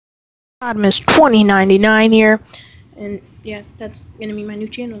Miss 2099 here, and yeah, that's gonna be my new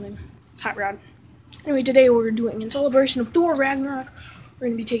channel name. It's Hot Rod. Anyway, today we're doing, in celebration of Thor Ragnarok, we're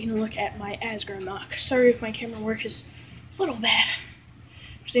gonna be taking a look at my Asgard mock. Sorry if my camera work is a little bad.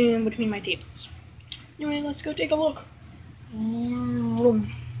 I'm sitting in between my tables. Anyway, let's go take a look.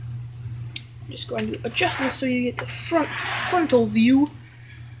 I'm just going to adjust this so you get the frontal view.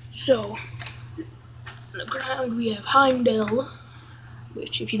 So, on the ground we have Heimdall.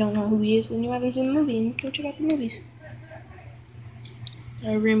 Which, if you don't know who he is, then you haven't seen the movie, and go check out the movies.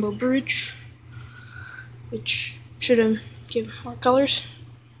 Rainbow Bridge, which should have given more colors.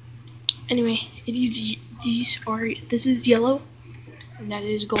 Anyway, this is yellow, and that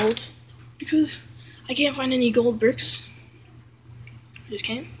is gold, because I can't find any gold bricks. I just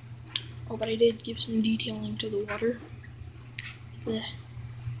can't. Oh, but I did give some detailing to the water.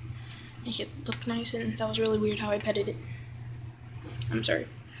 Make it look nice, and that was really weird how I petted it. I'm sorry.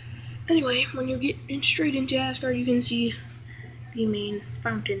 Anyway, when you get straight into Asgard, you can see the main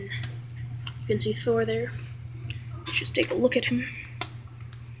fountain. You can see Thor there. Let's just take a look at him.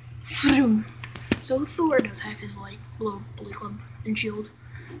 So Thor does have his little bully club and shield,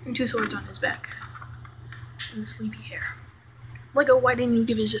 and two swords on his back, and the sleepy hair. Lego, why didn't you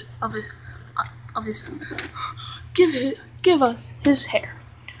give us his hair?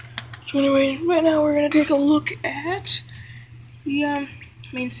 So anyway, right now we're gonna take a look at the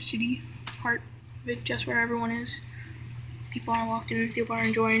main city part of it, just where everyone is. People are walking, people are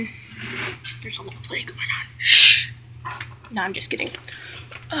enjoying. There's a little play going on. Shh! No, I'm just kidding.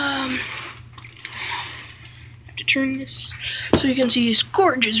 I have to turn this so you can see his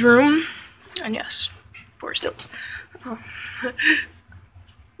gorgeous room. And yes, 4 stills.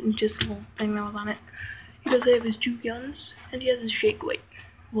 Just a little thing that was on it. He does have his 2 guns, and he has his shake weight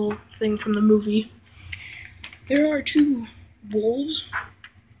little thing from the movie. There are 2 wolves,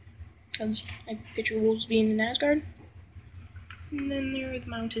 because I picture wolves being in Asgard. And then there are the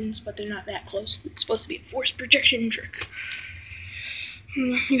mountains, but they're not that close. It's supposed to be a force projection trick.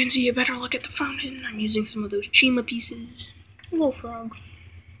 You can see a better look at the fountain. I'm using some of those Chima pieces. A little frog.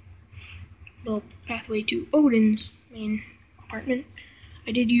 Little pathway to Odin's main apartment.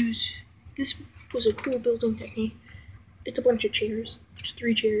 I did use, this was a cool building technique. It's a bunch of chairs. It's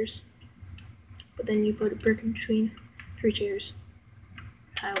 3 chairs. But then you put a brick in between 3 chairs.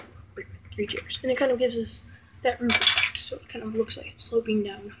 Tile, brick, 3 chairs. And it kind of gives us that roof effect, so it kind of looks like it's sloping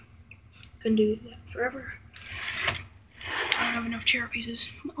down. Couldn't do that forever. I don't have enough chair pieces.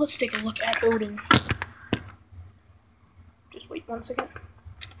 But let's take a look at Odin. Just wait 1 second.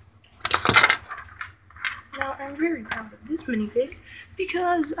 Now, I'm very proud of this minifig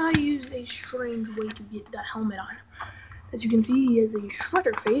because I used a strange way to get that helmet on. As you can see, he has a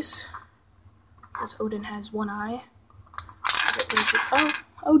shredder face, because Odin has 1 eye.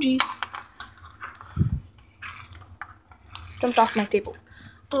 Oh geez. Jumped off my table.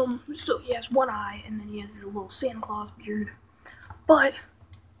 So he has 1 eye, and then he has the little Santa Claus beard. But,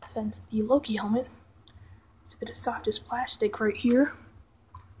 since the Loki helmet is a bit of softest plastic right here,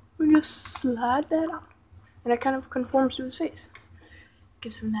 we just slide that on. And it kind of conforms to his face.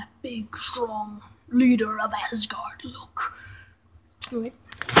 Gives him that big, strong leader of Asgard look. Anyway,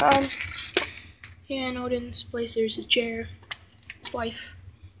 yeah, in Odin's place, there's his chair, his wife.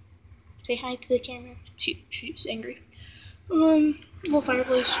 Say hi to the camera. She's angry. Little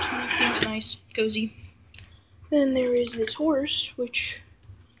fireplace to make things nice, cozy. Then there is this horse, which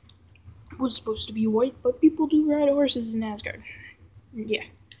was supposed to be white, but people do ride horses in Asgard. Yeah,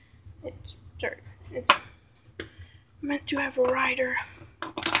 it's meant to have a rider.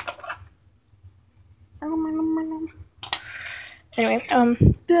 Anyway,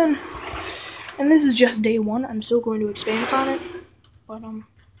 then, and this is just day 1. I'm still going to expand upon it, but,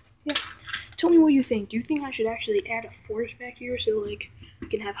 yeah. Tell me what you think. Do you think I should actually add a forest back here so, like, we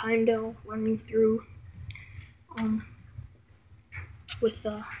can have Heimdall running through, with,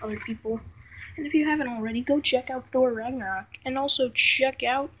 other people? And if you haven't already, go check out Thor Ragnarok, and also check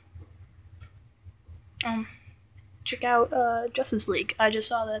out, Justice League. I just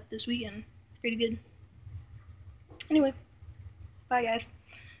saw that this weekend. Pretty good. Anyway, bye guys.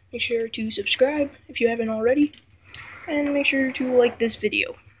 Make sure to subscribe if you haven't already, and make sure to like this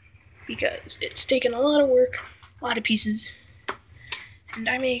video, because it's taken a lot of work, a lot of pieces, and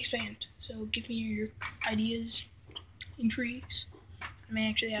I may expand, so give me your ideas, intrigues. I may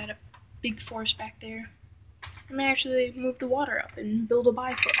actually add a big forest back there. I may actually move the water up and build a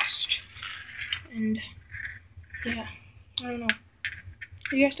Bifrost, and yeah, I don't know.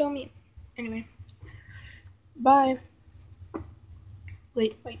 You guys tell me. Anyway, bye.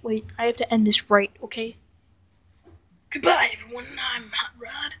 Wait. I have to end this right, okay? Goodbye, everyone. I'm Hot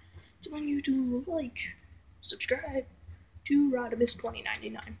Rod. like, subscribe to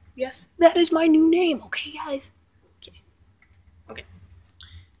Rodimus2099. Yes, that is my new name. Okay, guys. Okay.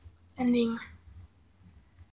 Ending